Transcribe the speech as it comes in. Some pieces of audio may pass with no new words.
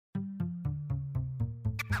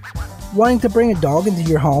Wanting to bring a dog into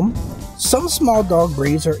your home? Some small dog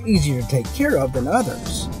breeds are easier to take care of than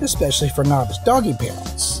others, especially for novice doggy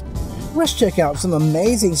parents. Let's check out some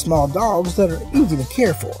amazing small dogs that are easy to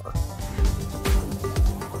care for.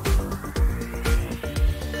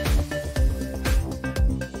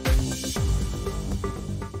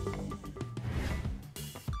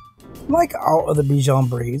 Like all other Bichon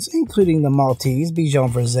breeds, including the Maltese,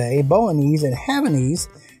 Bichon Frise, Bolognese, and Havanese,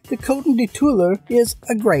 the Coton de Tulear is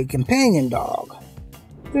a great companion dog.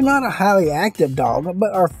 They're not a highly active dog,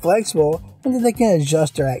 but are flexible and that they can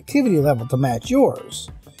adjust their activity level to match yours.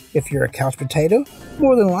 If you're a couch potato,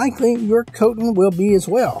 more than likely your Coton will be as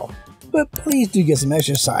well. But please do get some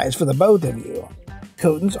exercise for the both of you.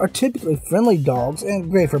 Cotons are typically friendly dogs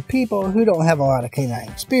and great for people who don't have a lot of canine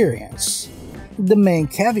experience. The main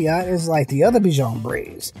caveat is like the other Bichon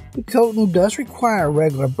breeds, the Coton does require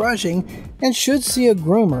regular brushing and should see a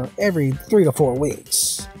groomer every 3 to 4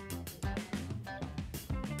 weeks.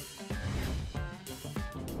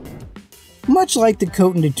 Much like the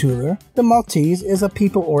Coton de Tulear, the Maltese is a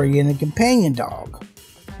people-oriented companion dog.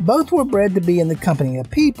 Both were bred to be in the company of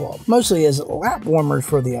people, mostly as lap warmers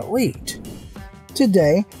for the elite.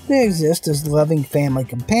 Today, they exist as loving family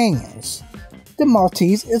companions. The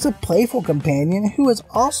Maltese is a playful companion who is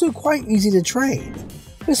also quite easy to train,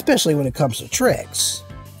 especially when it comes to tricks.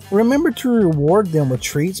 Remember to reward them with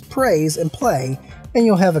treats, praise, and play, and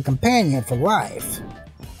you'll have a companion for life.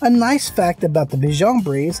 A nice fact about the Bichon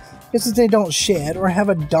breeds is that they don't shed or have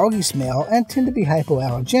a doggy smell and tend to be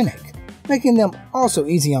hypoallergenic, making them also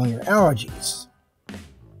easy on your allergies.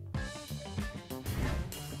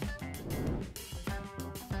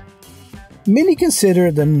 Many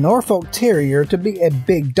consider the Norfolk Terrier to be a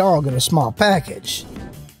big dog in a small package.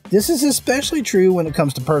 This is especially true when it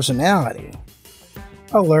comes to personality.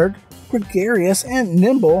 Alert, gregarious, and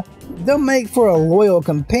nimble, they'll make for a loyal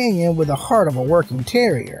companion with the heart of a working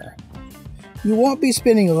terrier. You won't be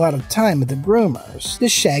spending a lot of time at the groomers. The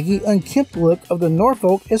shaggy, unkempt look of the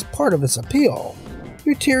Norfolk is part of its appeal.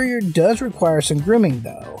 Your terrier does require some grooming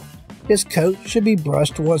though. His coat should be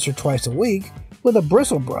brushed once or twice a week with a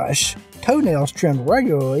bristle brush, toenails trimmed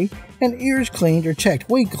regularly, and ears cleaned or checked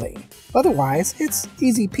weekly. Otherwise, it's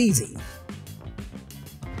easy peasy.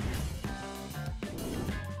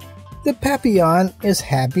 The Papillon is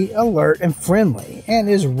happy, alert, and friendly, and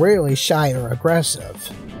is rarely shy or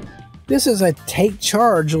aggressive. This is a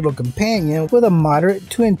take-charge little companion with a moderate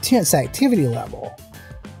to intense activity level.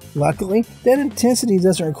 Luckily, that intensity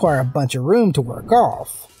doesn't require a bunch of room to work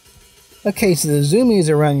off. A case of the zoomies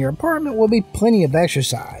around your apartment will be plenty of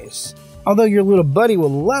exercise, although your little buddy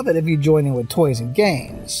will love it if you join in with toys and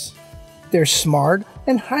games. They're smart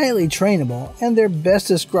and highly trainable, and they're best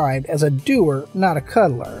described as a doer, not a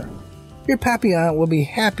cuddler. Your Papillon will be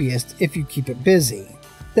happiest if you keep it busy.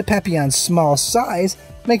 The Papillon's small size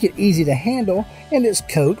make it easy to handle, and its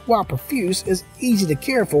coat, while profuse, is easy to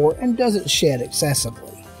care for and doesn't shed excessively.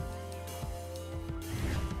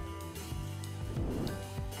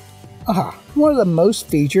 One of the most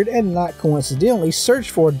featured and not coincidentally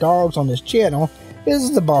searched for dogs on this channel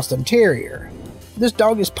is the Boston Terrier. This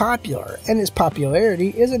dog is popular, and its popularity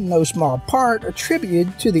is in no small part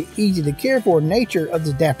attributed to the easy to care for nature of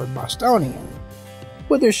the dapper Bostonian.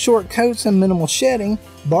 With their short coats and minimal shedding,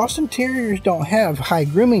 Boston Terriers don't have high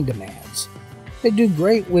grooming demands. They do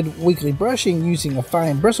great with weekly brushing using a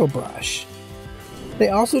fine bristle brush. They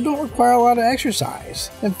also don't require a lot of exercise.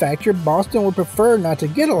 In fact, your Boston would prefer not to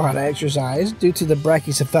get a lot of exercise due to the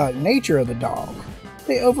brachycephalic nature of the dog.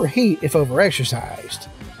 They overheat if overexercised.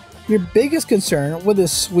 Your biggest concern with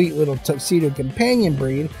this sweet little tuxedo companion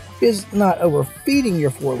breed is not overfeeding your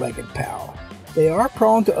four-legged pal. They are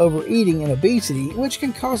prone to overeating and obesity, which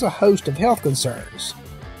can cause a host of health concerns.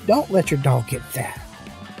 Don't let your dog get fat.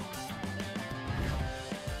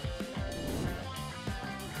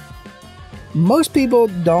 Most people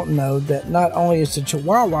don't know that not only is the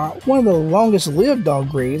Chihuahua one of the longest lived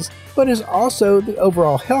dog breeds, but is also the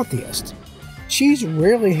overall healthiest. Chis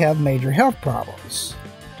rarely have major health problems.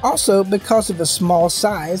 Also, because of the small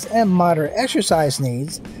size and moderate exercise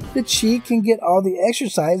needs, the Chi can get all the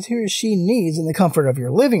exercise he or she needs in the comfort of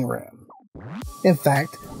your living room. In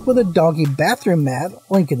fact, with a doggy bathroom mat,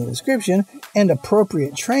 link in the description, and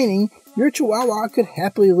appropriate training, your Chihuahua could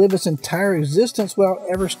happily live its entire existence without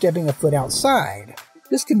ever stepping a foot outside.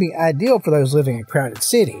 This can be ideal for those living in crowded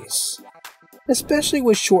cities. Especially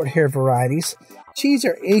with short hair varieties, Chis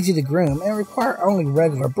are easy to groom and require only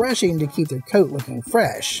regular brushing to keep their coat looking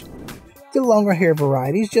fresh. The longer hair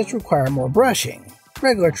varieties just require more brushing.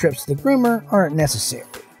 Regular trips to the groomer aren't necessary.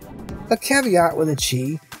 A caveat with a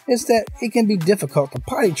Chi is that it can be difficult to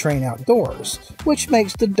potty train outdoors, which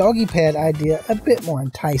makes the doggy pad idea a bit more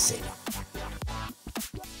enticing.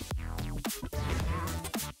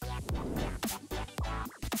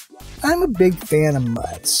 I'm a big fan of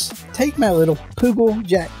Mutts. Take my little Poogle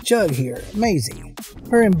Jack Jug here, Maisie.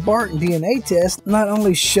 Her Embark DNA test not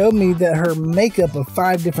only showed me that her makeup of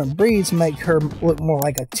 5 different breeds make her look more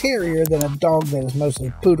like a terrier than a dog that is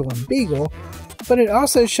mostly poodle and beagle, but it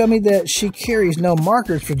also showed me that she carries no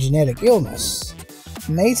markers for genetic illness.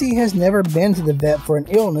 Maisie has never been to the vet for an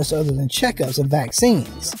illness other than checkups and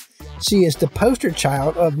vaccines. She is the poster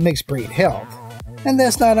child of mixed breed health. And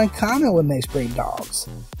that's not uncommon with mixed breed dogs.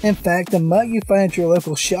 In fact, the mutt you find at your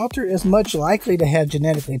local shelter is much likely to have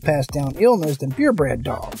genetically passed down illness than purebred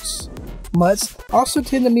dogs. Mutts also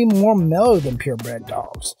tend to be more mellow than purebred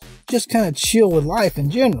dogs, just kind of chill with life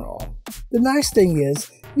in general. The nice thing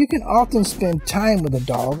is, you can often spend time with a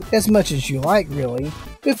dog, as much as you like really,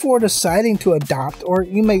 before deciding to adopt, or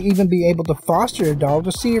you may even be able to foster a dog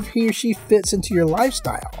to see if he or she fits into your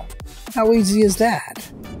lifestyle. How easy is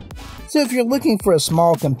that? So if you're looking for a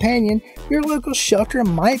small companion, your local shelter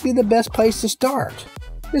might be the best place to start.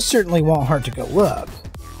 It certainly won't hurt to go look.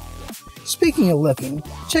 Speaking of looking,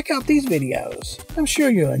 check out these videos. I'm sure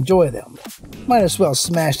you'll enjoy them. Might as well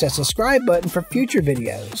smash that subscribe button for future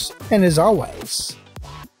videos. And as always,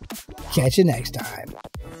 catch you next time.